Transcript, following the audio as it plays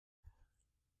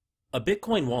A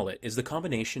Bitcoin wallet is the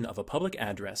combination of a public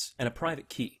address and a private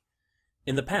key.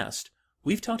 In the past,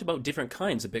 we've talked about different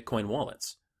kinds of Bitcoin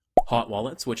wallets. Hot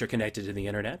wallets, which are connected to the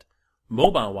internet,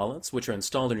 mobile wallets, which are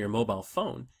installed on your mobile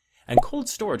phone, and cold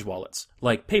storage wallets,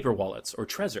 like paper wallets or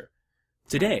Trezor.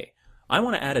 Today, I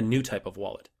want to add a new type of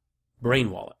wallet, brain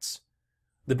wallets.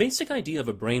 The basic idea of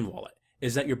a brain wallet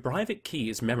is that your private key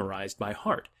is memorized by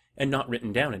heart and not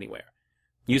written down anywhere.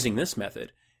 Using this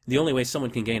method, the only way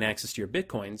someone can gain access to your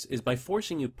Bitcoins is by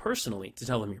forcing you personally to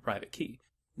tell them your private key.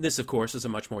 This, of course, is a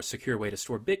much more secure way to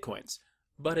store Bitcoins,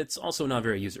 but it's also not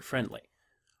very user-friendly.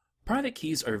 Private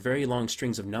keys are very long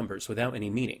strings of numbers without any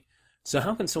meaning, so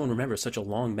how can someone remember such a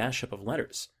long mashup of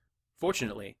letters?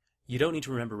 Fortunately, you don't need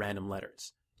to remember random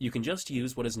letters. You can just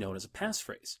use what is known as a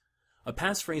passphrase. A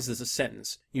passphrase is a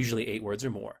sentence, usually 8 words or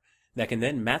more, that can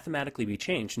then mathematically be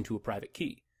changed into a private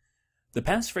key. The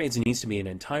passphrase needs to be an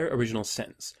entire original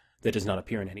sentence that does not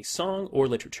appear in any song or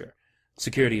literature.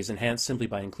 Security is enhanced simply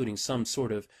by including some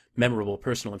sort of memorable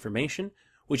personal information,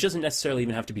 which doesn't necessarily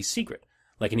even have to be secret,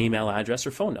 like an email address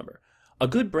or phone number. A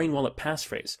good brain wallet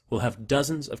passphrase will have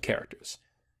dozens of characters.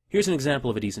 Here's an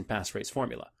example of a decent passphrase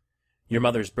formula. Your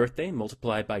mother's birthday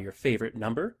multiplied by your favorite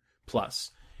number,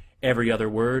 plus every other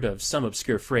word of some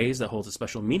obscure phrase that holds a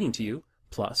special meaning to you,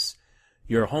 plus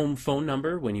your home phone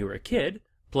number when you were a kid,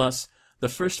 plus the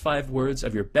first 5 words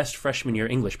of your best freshman year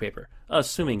English paper,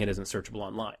 assuming it isn't searchable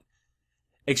online.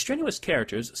 Extraneous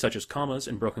characters, such as commas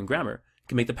and broken grammar,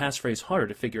 can make the passphrase harder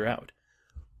to figure out.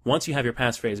 Once you have your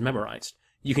passphrase memorized,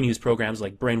 you can use programs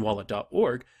like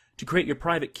brainwallet.org to create your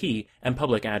private key and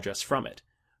public address from it.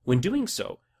 When doing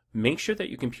so, make sure that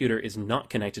your computer is not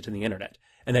connected to the internet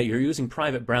and that you're using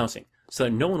private browsing so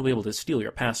that no one will be able to steal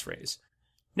your passphrase.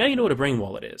 Now you know what a brain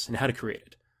wallet is and how to create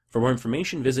it. For more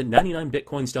information, visit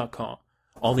 99bitcoins.com.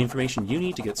 All the information you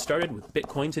need to get started with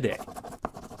Bitcoin today.